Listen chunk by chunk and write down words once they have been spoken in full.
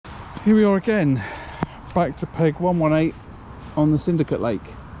Here we are again, back to peg 118 on the Syndicate Lake.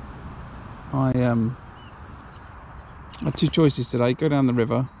 I had two choices today: go down the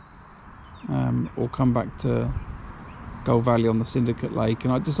river or come back to Goldvalley on the Syndicate Lake,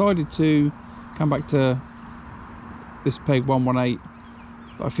 and I decided to come back to this peg 118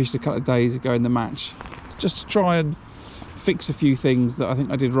 that I fished a couple of days ago in the match, just to try and fix a few things that I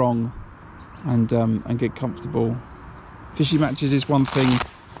think I did wrong and get comfortable. Fishing matches is one thing,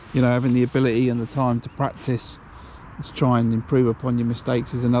 you know, having the ability and the time to practice to try and improve upon your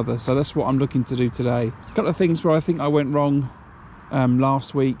mistakes is another. So that's what I'm looking to do today. A couple of things where I think I went wrong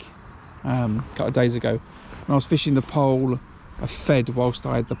last week, a couple of days ago. When I was fishing the pole, I fed whilst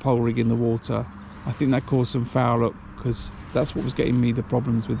I had the pole rig in the water. I think that caused some foul up, because that's what was getting me the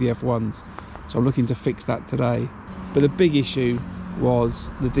problems with the F1s. So I'm looking to fix that today. But the big issue was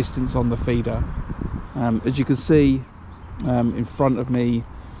the distance on the feeder. As you can see in front of me,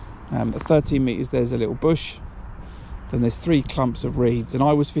 at 13 meters there's a little bush, then there's 3 clumps of reeds, and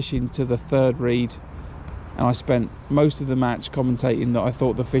I was fishing to the 3rd reed, and I spent most of the match commentating that I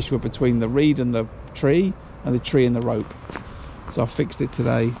thought the fish were between the reed and the tree, and the tree and the rope. So I fixed it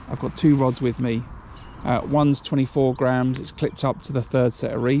today. I've got 2 rods with me. One's 24 grams, it's clipped up to the 3rd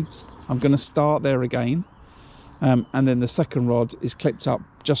set of reeds. I'm going to start there again, and then the 2nd rod is clipped up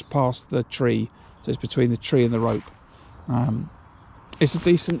just past the tree, so it's between the tree and the rope. It's a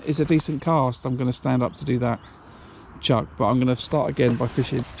decent cast. I'm going to stand up to do that chuck, but I'm going to start again by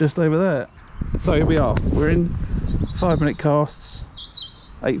fishing just over there. So here we are, we're in 5-minute casts,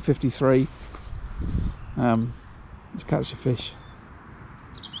 8:53. Let's catch a fish.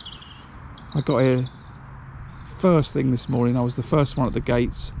 I got here first thing this morning. I was the first one at the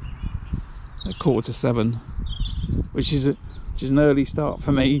gates at 6:45, which is an early start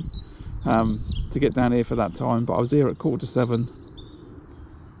for me to get down here for that time, but I was here at 6:45.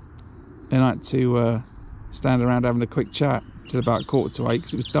 Then I had to stand around having a quick chat till about 7:45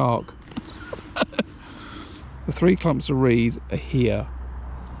 because it was dark. The 3 clumps of reed are here,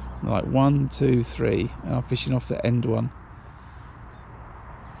 like 1, 2, 3, and I'm fishing off the end one.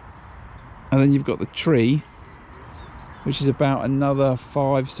 And then you've got the tree, which is about another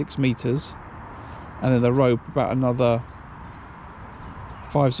 5-6 meters, and then the rope about another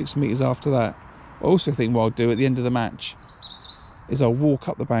 5-6 meters after that. I also think what I'll do at the end of the match is I'll walk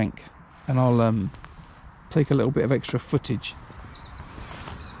up the bank and I'll take a little bit of extra footage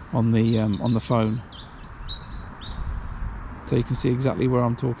on the phone, so you can see exactly where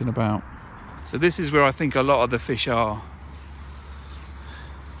I'm talking about. So this is where I think a lot of the fish are.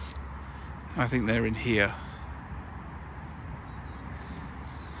 I think they're in here.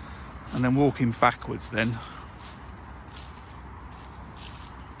 And then walking backwards then.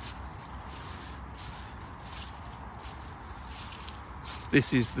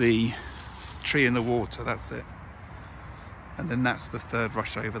 This is the tree in the water, that's it. And then that's the 3rd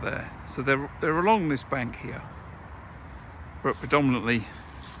rush over there. So they're along this bank here, but predominantly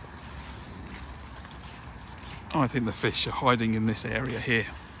I think the fish are hiding in this area here,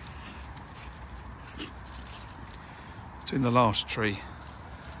 between the last tree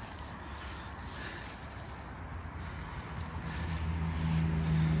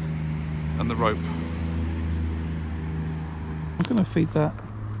and the rope. I'm going to feed that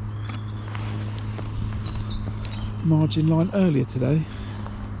margin line earlier today.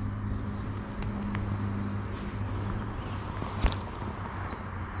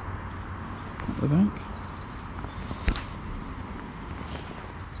 At the bank.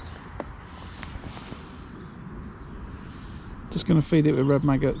 Just going to feed it with red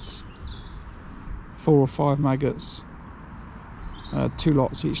maggots, 4 or 5 maggots, 2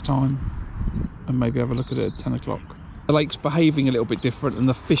 lots each time, and maybe have a look at it at 10 o'clock. The lake's behaving a little bit different and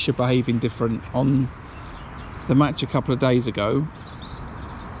the fish are behaving different. On the match a couple of days ago,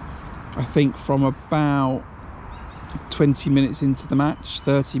 I think from about 20 minutes into the match,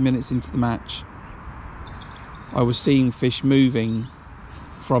 30 minutes into the match, I was seeing fish moving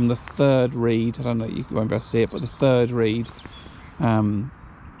from the 3rd reed. I don't know, you won't be able to see it, but the 3rd reed,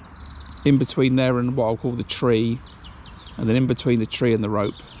 in between there and what I'll call the tree, and then in between the tree and the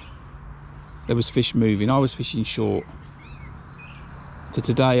rope, there was fish moving. I was fishing short. So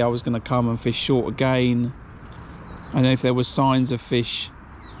today I was going to come and fish short again, and if there was signs of fish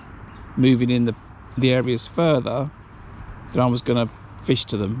moving in the areas further, then I was going to fish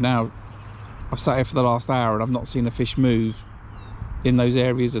to them. Now I've sat here for the last hour and I've not seen a fish move in those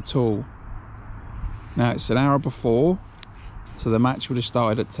areas at all. Now it's an hour before, so the match would have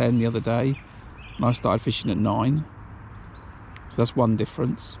started at 10 the other day, and I started fishing at 9. So that's one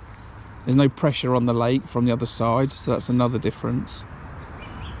difference. There's no pressure on the lake from the other side, so that's another difference.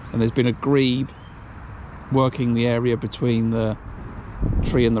 and there's been a grebe working the area between the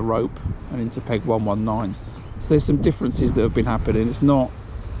tree and the rope and into peg 119. So there's some differences that have been happening. It's not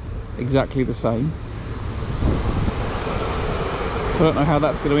exactly the same. So I don't know how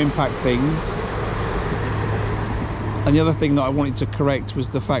that's going to impact things. And the other thing that I wanted to correct was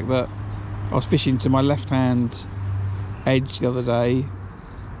the fact that I was fishing to my left hand edge the other day,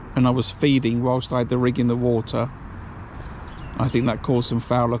 and I was feeding whilst I had the rig in the water. I think that caused some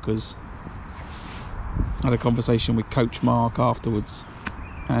foul lookers. I had a conversation with Coach Mark afterwards,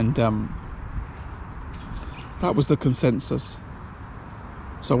 and that was the consensus.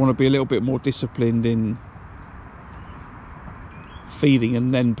 So I want to be a little bit more disciplined in feeding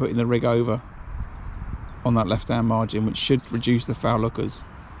and then putting the rig over on that left hand margin, which should reduce the foul lookers,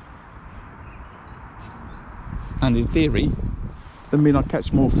 and in theory that mean I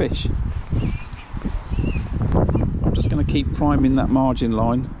catch more fish. I'm just going to keep priming that margin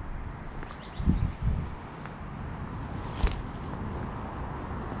line.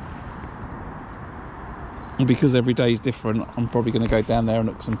 And because every day is different, I'm probably going to go down there and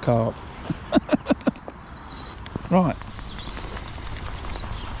hook some carp. Right.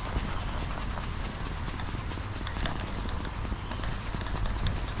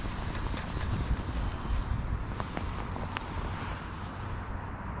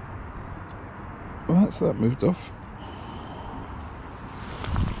 Well, that's that moved off.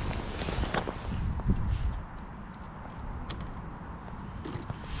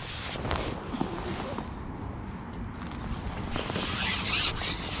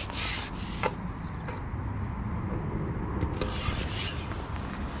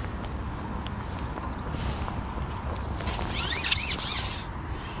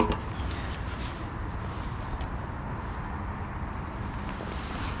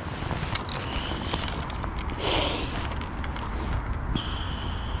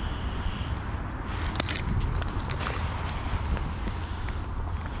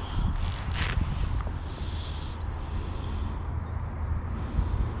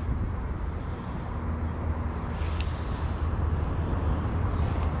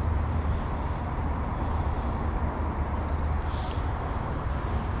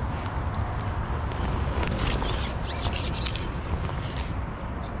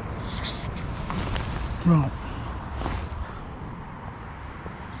 Right.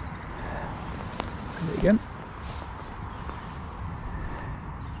 Do it again.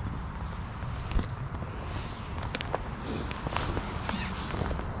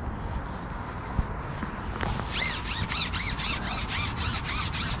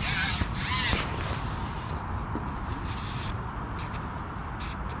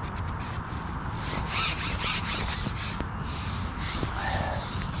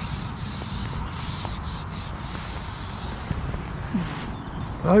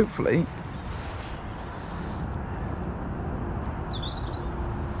 Hopefully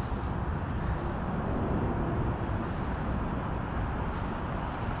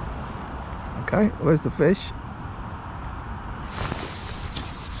okay, well, there's the fish.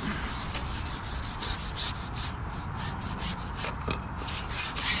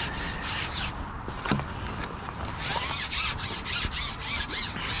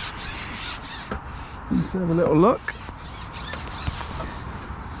 Let's have a little look.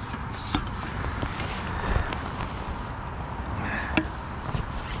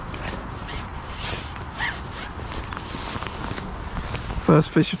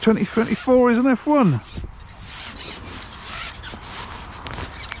 First fish of 2024 is an F1.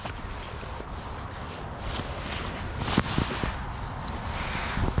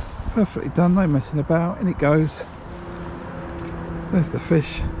 Perfectly done, no messing about, in it goes. There's the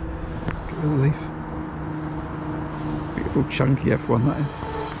fish. Get rid of the leaf. Beautiful chunky F1 that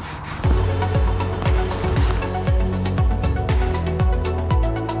is.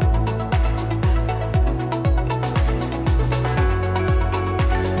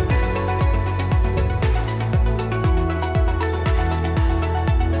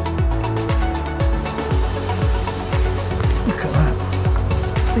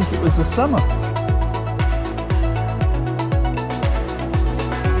 It was the summer.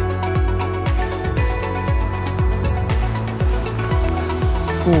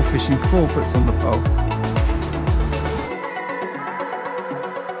 Four fishing, 4 foots on the pole.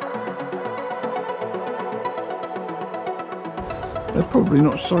 They're probably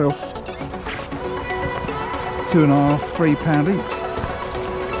not shy off £2.5 to £3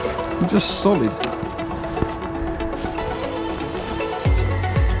 each. They're just solid.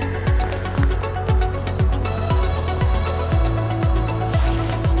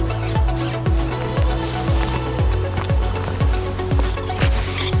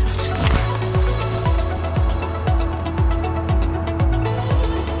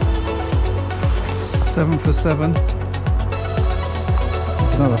 7 for 7. That's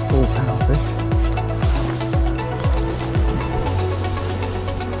another 4-pound fish.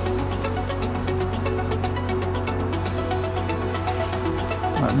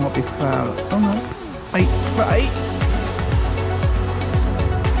 That might be foul. Oh no, 8 for 8.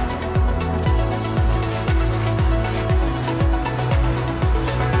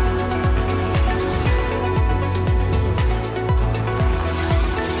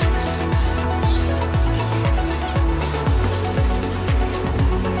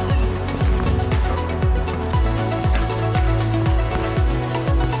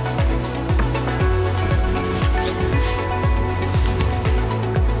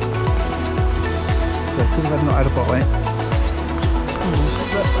 I've not had a bite.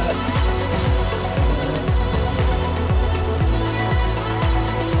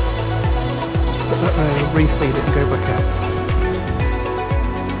 Put that there, refeed it and go back out.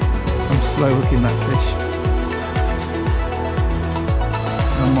 I'm slow hooking that fish.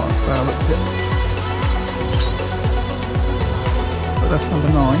 I might have foul hooked it. But that's number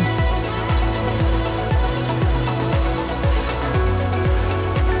 9.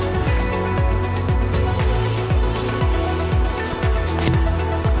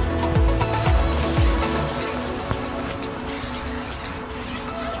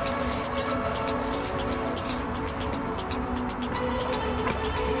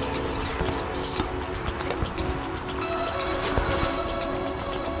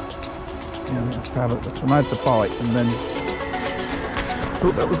 That's when I had the bite and then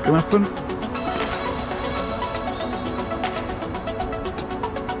thought that was going to happen.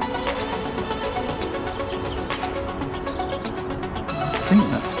 I think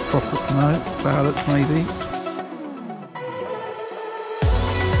that's proper, no, phallus maybe.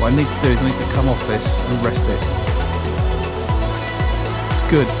 What I need to do is I need to come off this and rest it. It's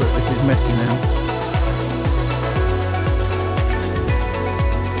good, but this is messy now.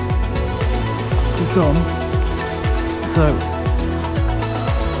 It's on, so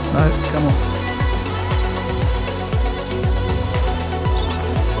no, come on.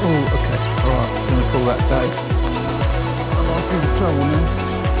 Oh, okay, alright, I'm going to call that day. I'm in trouble now.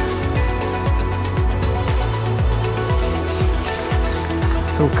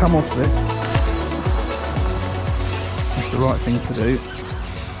 So we'll come off this. That's the right thing to do.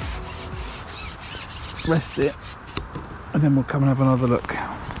 Rest it, and then we'll come and have another look.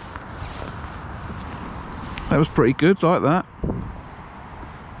 That was pretty good, like that.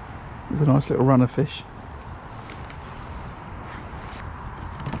 It was a nice little runner fish.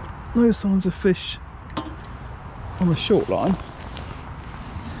 No signs of fish on the short line.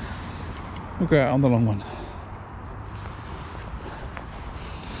 We'll go out on the long one.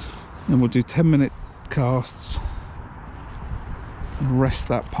 And we'll do 10-minute casts and rest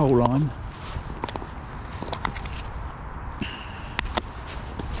that pole line.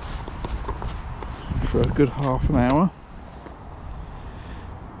 For a good half an hour,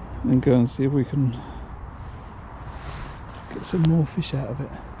 and then go and see if we can get some more fish out of it.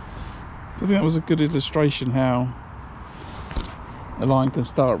 I think that was a good illustration how a line can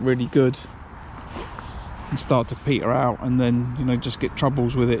start really good and start to peter out, and then, you know, just get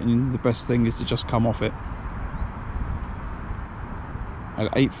troubles with it, and the best thing is to just come off it. I had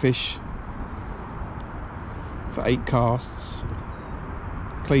 8 fish for 8 casts,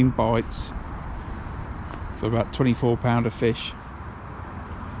 clean bites, for about 24 of fish,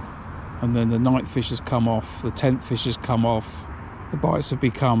 and then the 9th fish has come off, the 10th fish has come off, the bites have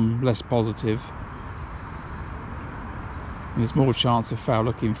become less positive, and there's more chance of foul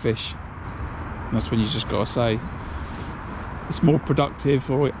looking fish, and that's when you just got to say it's more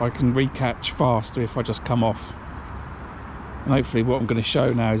productive, or I can recatch faster if I just come off. And hopefully what I'm going to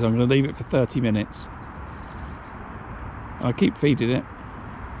show now is I'm going to leave it for 30 minutes and I keep feeding it,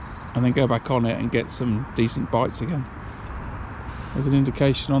 and then go back on it and get some decent bites again. There's an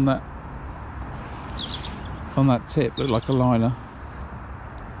indication on that tip, looked like a liner.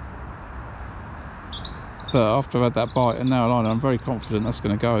 But after I've had that bite and now a liner, I'm very confident that's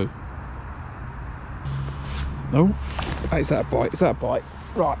going to go. No, it's that bite, it's that bite.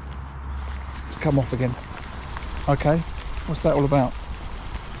 Right, it's come off again. Okay, what's that all about?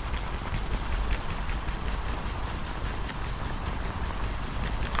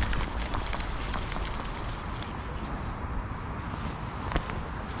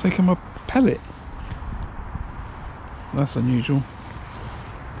 Taking my pellet. That's unusual.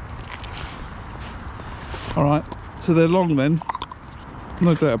 Alright, so they're long then,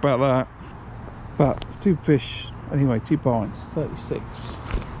 no doubt about that. But it's 2 fish, anyway, 2 bites, 36.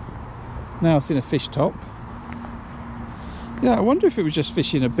 Now I've seen a fish top. Yeah, I wonder if it was just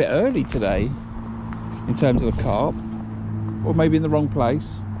fishing a bit early today. in terms of the carp, or maybe in the wrong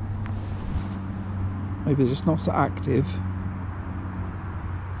place. Maybe they're just not so active.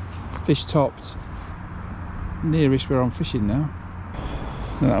 Fish topped nearish where I'm fishing now.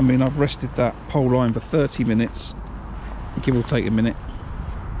 I mean, I've rested that pole line for 30 minutes, give or take a minute,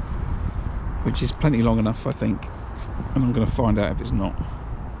 which is plenty long enough, I think, and I'm going to find out if it's not.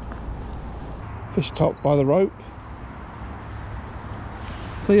 Fish topped by the rope.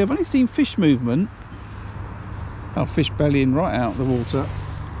 So yeah, I've only seen fish movement. Oh, fish bellying right out of the water.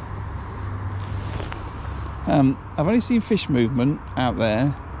 I've only seen fish movement out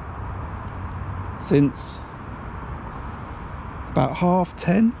there since about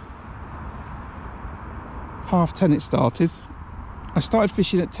 10:30. 10:30 it started. I started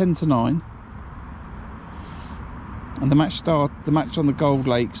fishing at 10 to 9, and the match on the Gold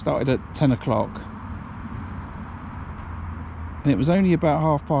Lake started at 10 o'clock. And it was only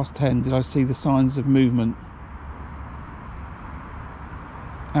about 10:30 did I see the signs of movement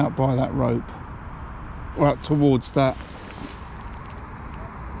out by that rope, or out towards that,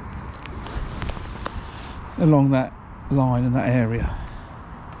 along that line in that area.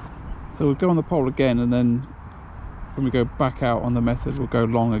 So we'll go on the pole again, and then when we go back out on the method, we'll go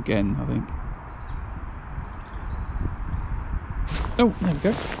long again, I think. Oh, there we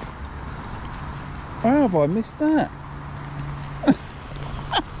go. How have I missed that?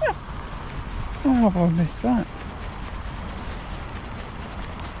 How have I missed that?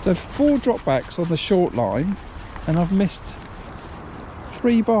 So 4 dropbacks on the short line, and I've missed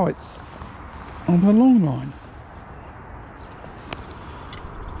 3 bites on the long line.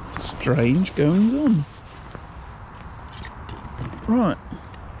 Strange goings on. Right,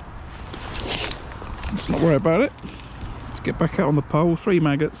 let's not worry about it. Let's get back out on the pole. 3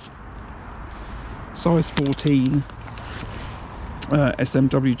 maggots, size 14,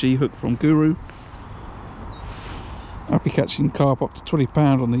 SMWG hook from Guru. I'll be catching carp up to 20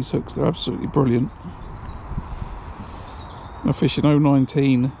 pound on these hooks. They're absolutely brilliant. I'm fishing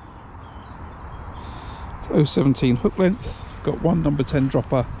 019 to 017 hook length. I've got 1 number 10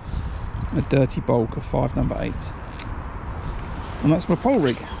 dropper and a dirty bulk of 5 number 8. And that's my pole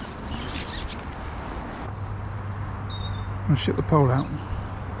rig. I'll ship the pole out.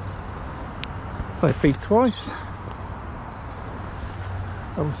 Play feed twice.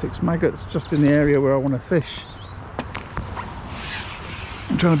 Double 6 maggots just in the area where I want to fish.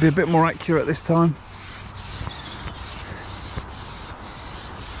 I'm trying to be a bit more accurate this time.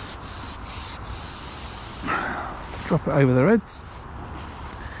 Drop it over their heads,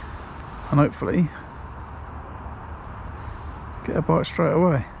 and hopefully get a bite straight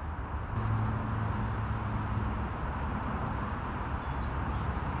away.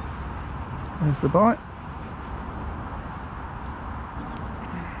 There's the bite.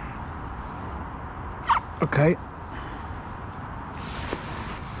 Okay.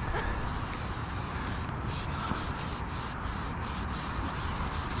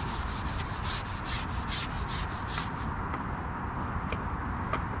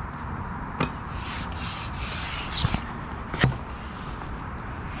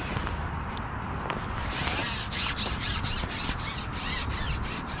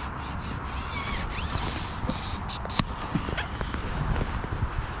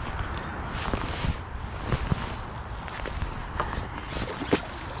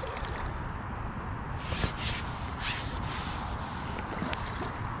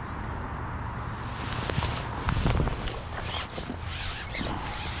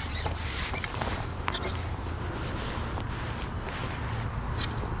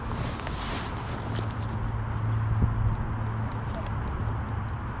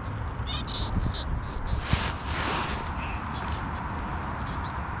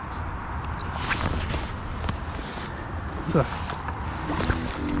 So,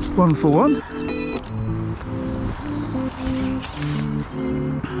 1 for 1.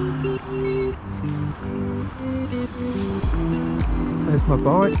 There's my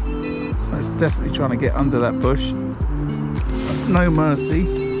bite. That's definitely trying to get under that bush. No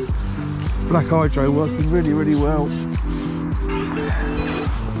mercy. Black hydro working really, really well.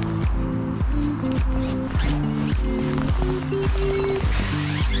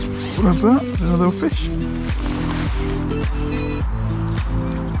 What about that? Another fish.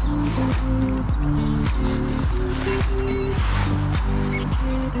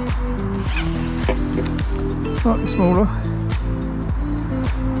 Slightly smaller.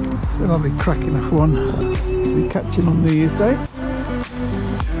 A lovely crack enough one to be catching on New Year's Day.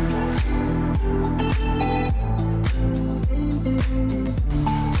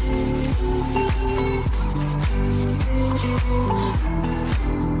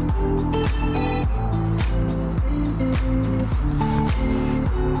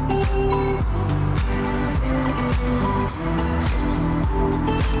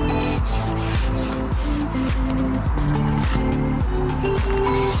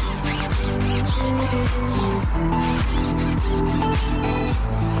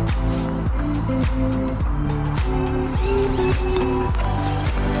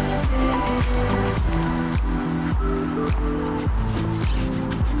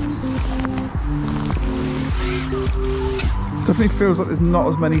 definitely feels like there's not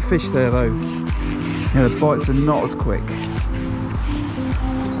as many fish there though. You know, the bites are not as quick.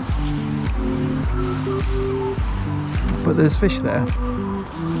 But there's fish there.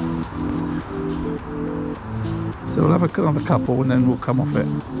 So we'll have another couple and then we'll come off it.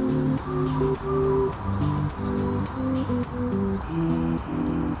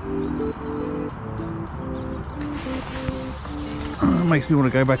 Makes me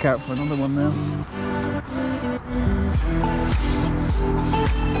want to go back out for another one now.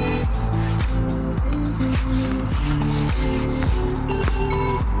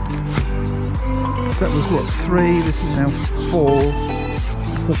 That was what, 3, this is now 4,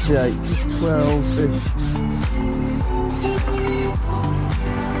 58, 12 fish.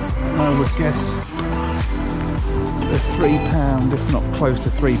 I would guess they're £3, if not close to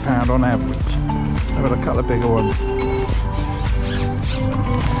 £3 on average. I've had a couple of bigger ones.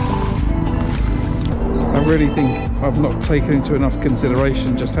 I really think I've not taken into enough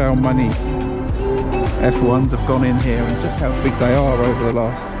consideration just how many F1s have gone in here and just how big they are over the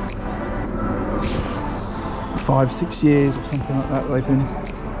last 5-6 years or something like that. They've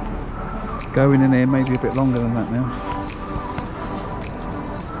been going in here, maybe a bit longer than that now.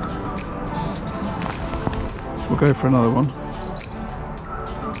 We'll go for another one.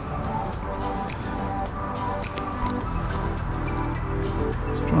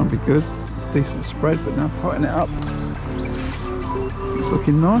 Let's try and be good. Decent spread, but now tighten it up. It's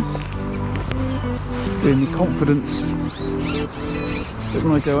looking nice. Giving me confidence that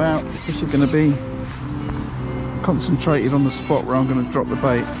when I go out, the fish are going to be concentrated on the spot where I'm going to drop the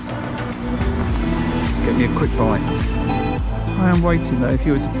bait. Get me a quick bite. I am waiting though. If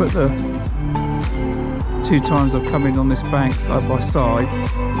you were to put the 2 times I've come in on this bank side by side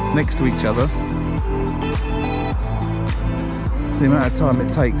next to each other, the amount of time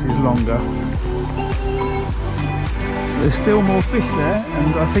it takes is longer. There's still more fish there,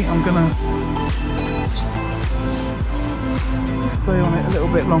 and I think I'm gonna stay on it a little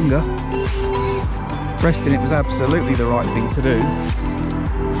bit longer. Resting it was absolutely the right thing to do.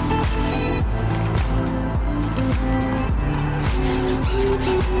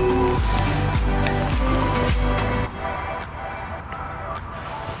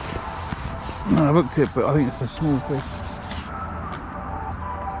 No, I looked it, but I think it's a small fish.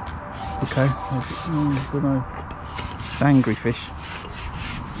 Okay, I don't know. It's angry fish.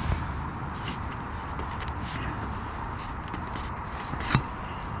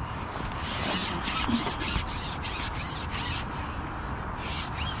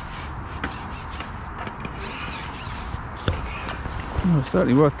 Oh,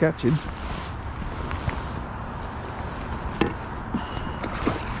 certainly worth catching.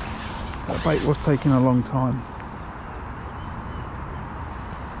 That bait was taking a long time.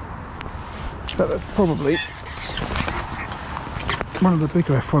 But that's probably one of the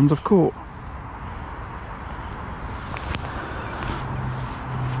bigger F1s I've caught.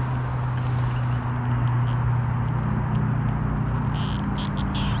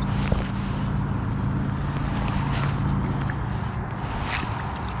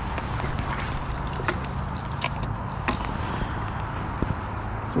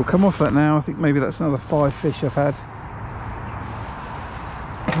 So we'll come off that now. I think maybe that's another 5 fish I've had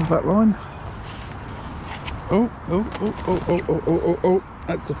off that line. Oh,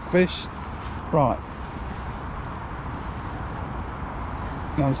 that's a fish. Right.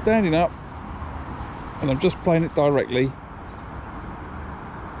 Now I'm standing up and I'm just playing it directly.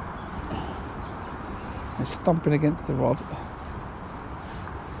 It's thumping against the rod.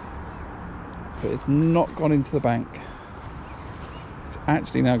 But it's not gone into the bank. It's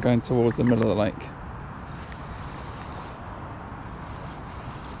actually now going towards the middle of the lake.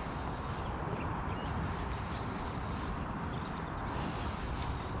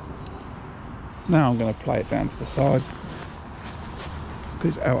 Now I'm going to play it down to the side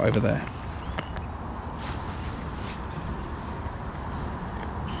because it's out over there.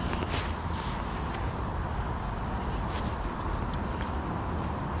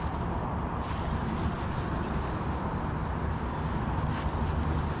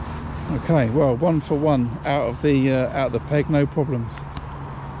 Okay, well, 1 for 1 out of the peg, no problems.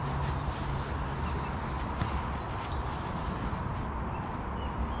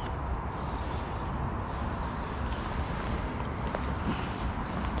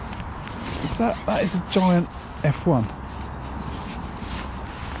 That is a giant F1.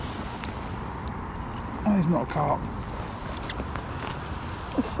 That is not a carp.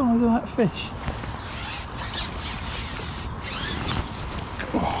 The size of that fish.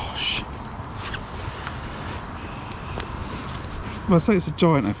 Gosh. Well, I say it's a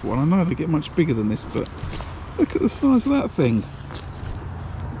giant F1. I know they get much bigger than this, but Look at the size of that thing.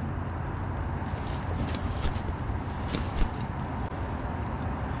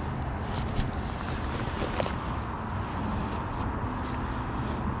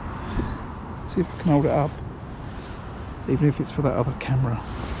 See if I can hold it up, even if it's for that other camera.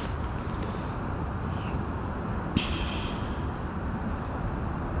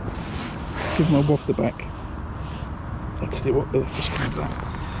 Give my wafter back. Let's see what the fish can have that.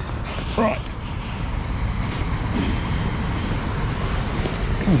 Right.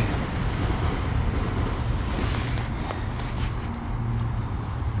 Come here.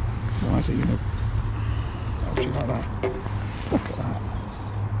 Why is it going to hold you like that? Look at that.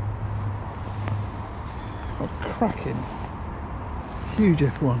 A cracking huge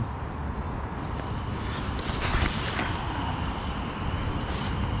F1.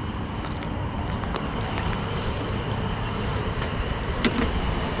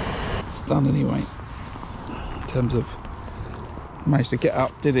 Done anyway, in terms of managed to get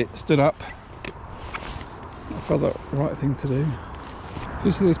up, did it, stood up. I felt the right thing to do. So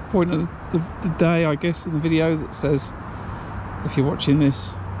this is this point of the day, I guess, in the video that says if you're watching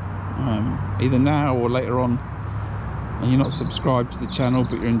this either now or later on and you're not subscribed to the channel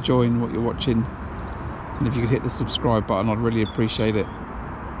but you're enjoying what you're watching, and if you could hit the subscribe button, I'd really appreciate it.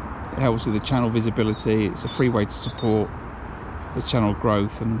 It helps with the channel visibility. It's a free way to support the channel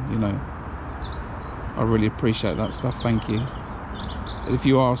growth, and you know, I really appreciate that stuff. Thank you. If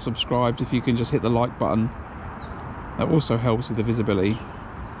you are subscribed, if you can just hit the like button, that also helps with the visibility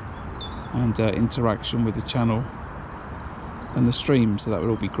and interaction with the channel and the stream, so that would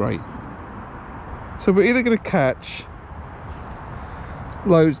all be great. So we're either going to catch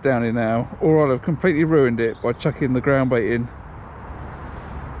loads down here now, or I'll have completely ruined it by chucking the ground bait in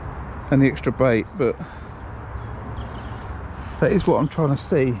and the extra bait, but that is what I'm trying to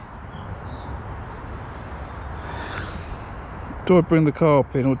see. Do I bring the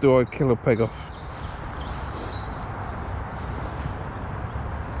carp in or do I kill a peg off?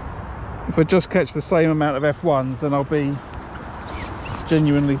 If I just catch the same amount of F1s, then I'll be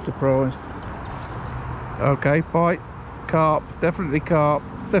genuinely surprised. Okay, bite, carp, definitely carp,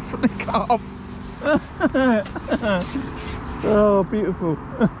 definitely carp. Oh, beautiful.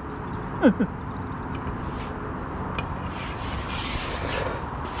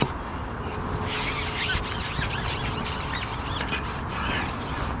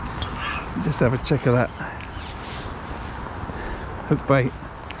 Just have a check of that hook bait.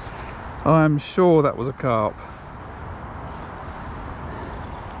 I'm sure that was a carp.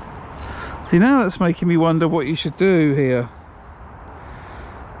 See, now that's making me wonder what you should do here.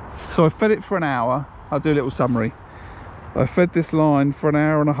 So I fed it for an hour. I'll do a little summary. I fed this line for an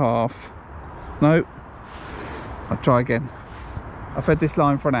hour and a half. No, I'll try again. I fed this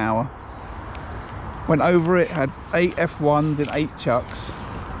line for an hour. Went over it, had 8 F1s and 8 chucks.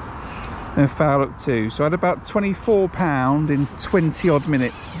 And foul hook 2, so I had about 24 pound in 20 odd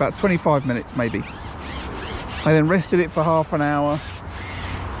minutes, about 25 minutes maybe. I then rested it for half an hour,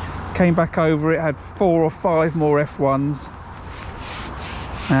 came back over it, had 4 or 5 more F1s,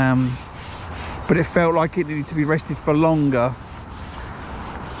 but it felt like it needed to be rested for longer.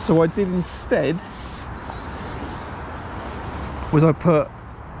 So what I did instead was I put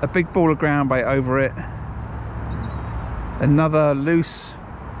a big ball of ground bait over it, another loose,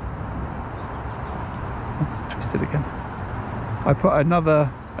 let's twist it again. I put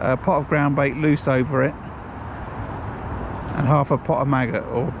another pot of ground bait loose over it, and half a pot of maggot,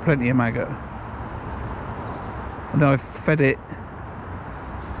 or plenty of maggot. And then I fed it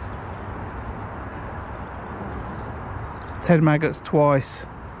 10 maggots twice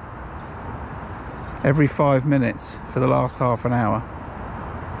every 5 minutes for the last half an hour.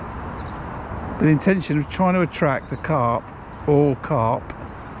 The intention of trying to attract a carp, or carp,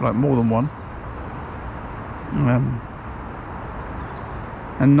 like more than one,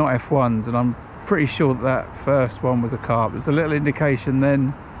 and not F1s, and I'm pretty sure that that first one was a carp. There's a little indication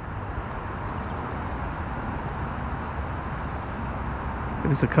then.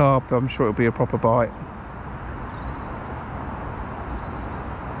 If it's a carp, I'm sure it'll be a proper bite.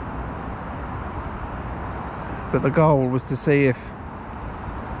 But the goal was to see if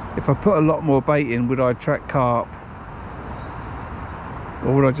I put a lot more bait in, would I attract carp,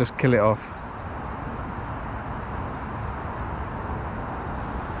 or would I just kill it off?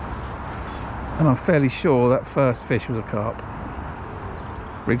 And I'm fairly sure that first fish was a carp.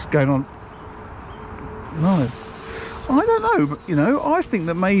 Rig's going on. No, I don't know, but you know, I think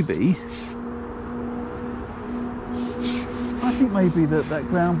that maybe that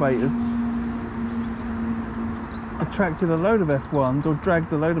ground bait has attracted a load of F1s, or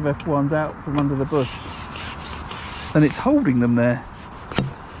dragged a load of F1s out from under the bush. and it's holding them there.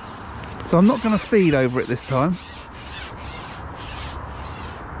 So I'm not going to feed over it this time.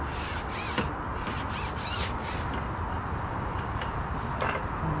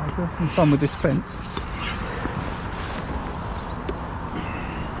 I'll have some fun with this fence.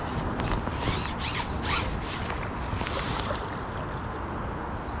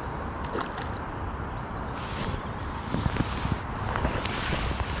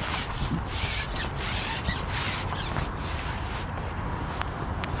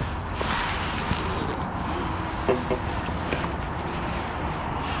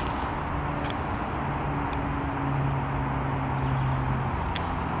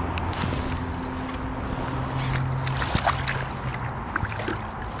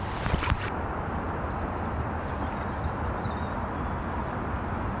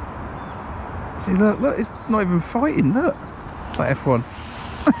 See, look, it's not even fighting, look. That F1.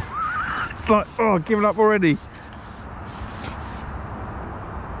 It's like, oh, giving up already.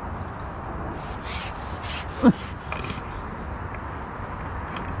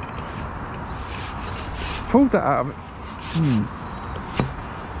 Pulled that out of it.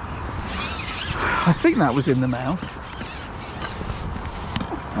 I think that was in the mouth.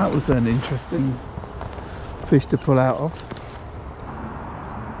 That was an interesting fish to pull out of.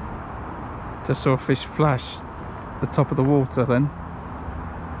 Just saw a fish flash at the top of the water then.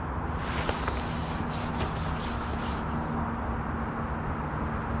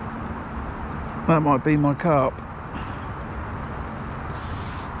 That might be my carp.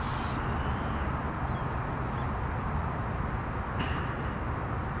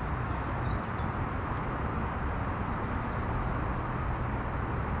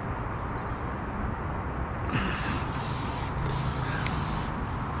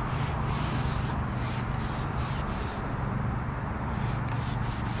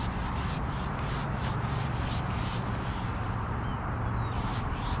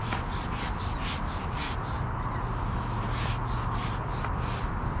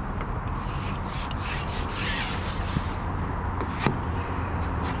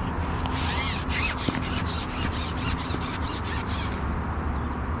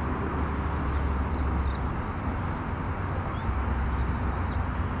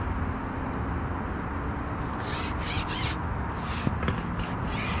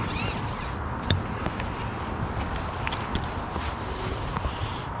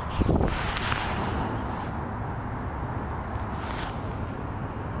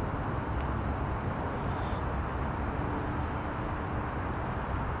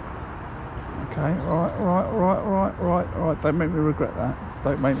 Okay, right. Don't make me regret that.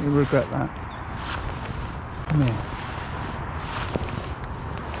 Don't make me regret that. Come here.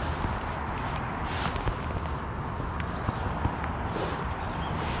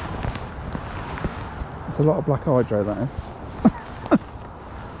 It's a lot of black hydro, that is.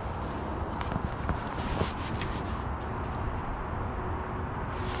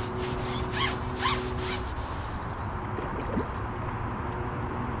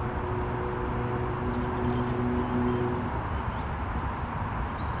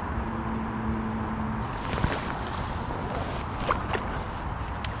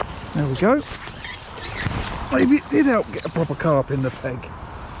 There we go. Maybe it did help get a proper carp in the peg.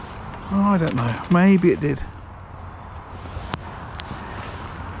 Oh, I don't know. Maybe it did.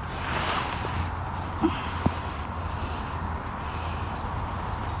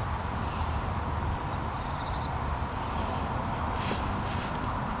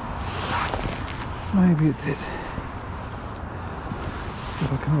 Maybe it did. See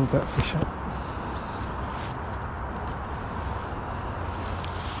if I can hold that fish up.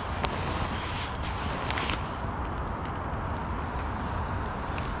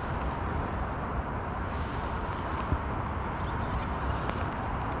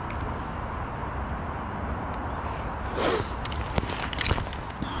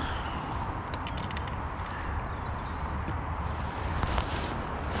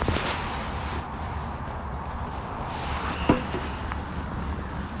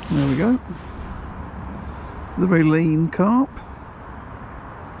 There we go. The very lean carp.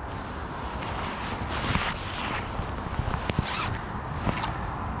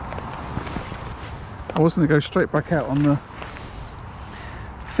 I was going to go straight back out on the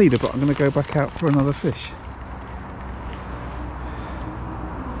feeder, but I'm going to go back out for another fish.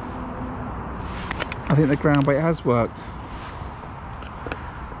 I think the ground bait has worked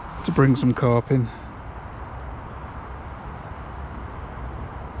to bring some carp in.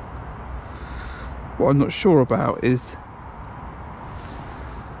 What I'm not sure about is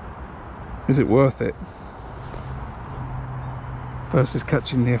it worth it versus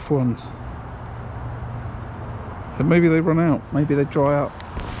catching the F1s? So maybe they run out, maybe they dry up.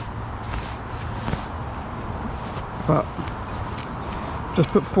 But just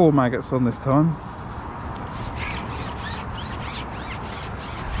put 4 maggots on this time.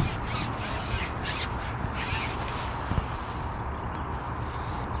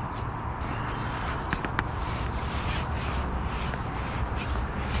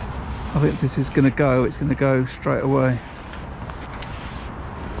 I think this is going to go, it's going to go straight away.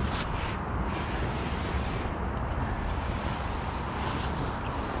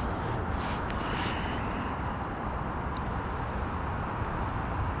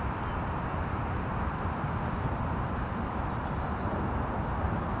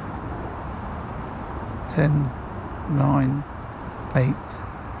 Ten, 9, 8,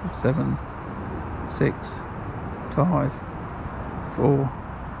 7, 6, 5, 4,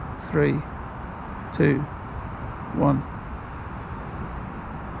 3, 2, 1.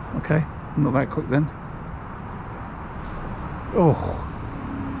 Okay, not that quick then. Oh,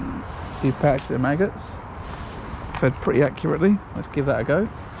 2 pouches of maggots. Fed pretty accurately. Let's give that a go.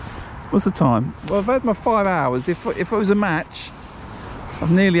 What's the time? Well, I've had my 5 hours. If it was a match,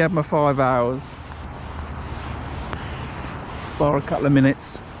 I've nearly had my 5 hours. Bar a couple of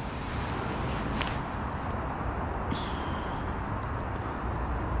minutes.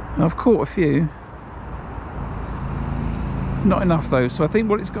 I've caught a few, not enough though, so I think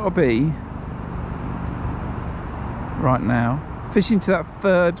what it's got to be right now, fishing to that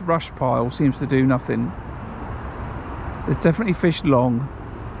 3rd rush pile seems to do nothing. There's definitely fish long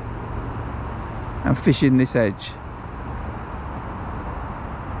and fishing this edge,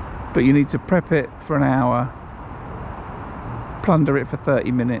 but you need to prep it for an hour, plunder it for 30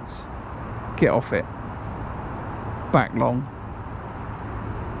 minutes, get off it, back long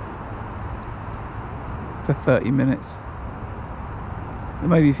for 30 minutes. And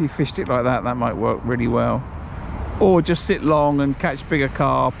maybe if you fished it like that, that might work really well. Or just sit long and catch bigger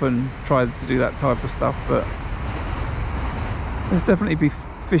carp and try to do that type of stuff. But there's definitely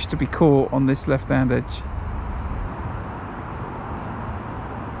fish to be caught on this left-hand edge.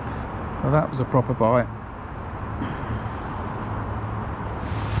 Well, that was a proper bite.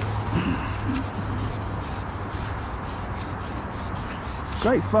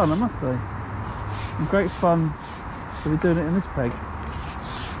 Great fun, I must say. And great fun to be doing it in this peg.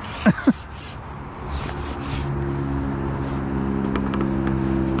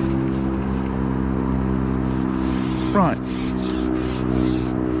 Right.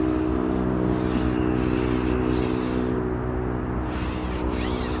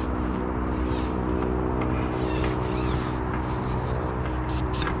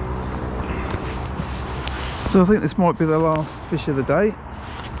 So I think this might be the last fish of the day.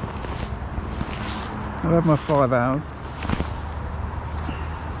 I've had my 5 hours.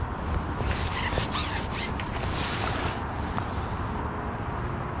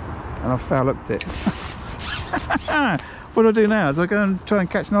 And I've foul hooked it. What do I do now? Do I go and try and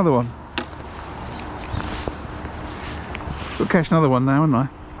catch another one? Got to catch another one now, haven't I?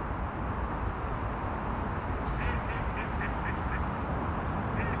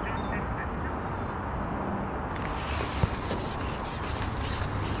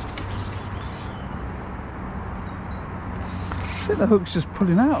 I think the hook's just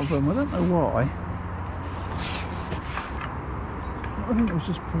pulling out of them. I don't know why. I think it was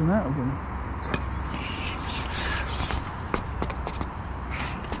just pulling out of them.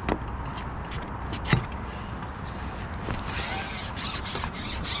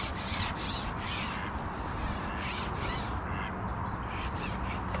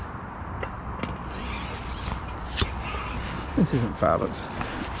 This isn't foul.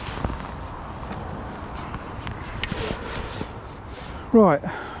 Right,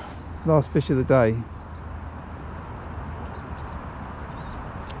 last fish of the day.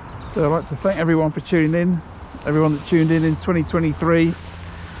 So I'd like to thank everyone for tuning in, everyone that tuned in 2023,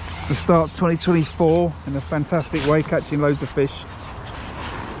 the start 2024 in a fantastic way, catching loads of fish.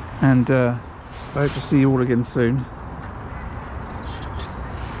 And I hope to see you all again soon.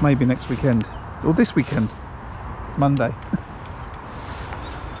 Maybe next weekend, or this weekend, Monday.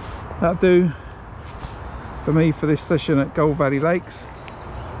 That'll do for me for this session at Goldvalley Lakes.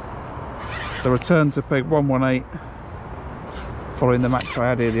 The return to peg 118 following the match I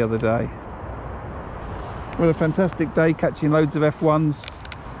had here the other day. We had a fantastic day catching loads of F1s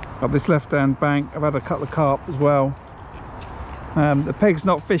up this left hand bank. I've had a couple of carp as well. The peg's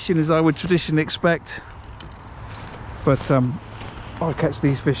not fishing as I would traditionally expect, but I'll catch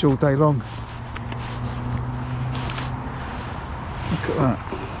these fish all day long. Look at that.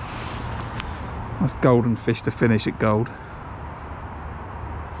 That's golden fish to finish at gold.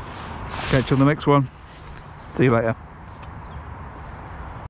 Catch you on the next one. See you later.